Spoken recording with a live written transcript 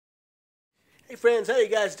Hey friends, how you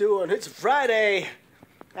guys doing? It's Friday.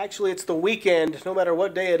 Actually, it's the weekend. No matter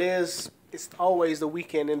what day it is, it's always the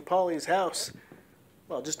weekend in Polly's house.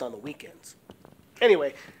 Well, just on the weekends.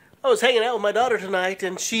 Anyway, I was hanging out with my daughter tonight,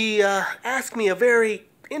 and she asked me a very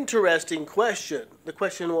interesting question. The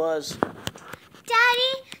question was,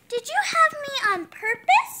 Daddy, did you have me on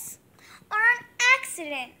purpose or on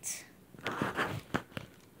accident?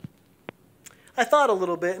 I thought a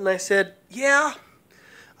little bit, and I said, yeah,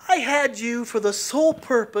 I had you for the sole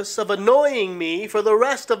purpose of annoying me for the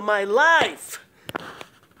rest of my life.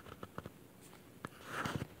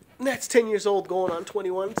 And that's 10 years old going on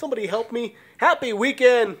 21. Somebody help me. Happy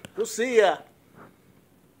weekend. We'll see ya.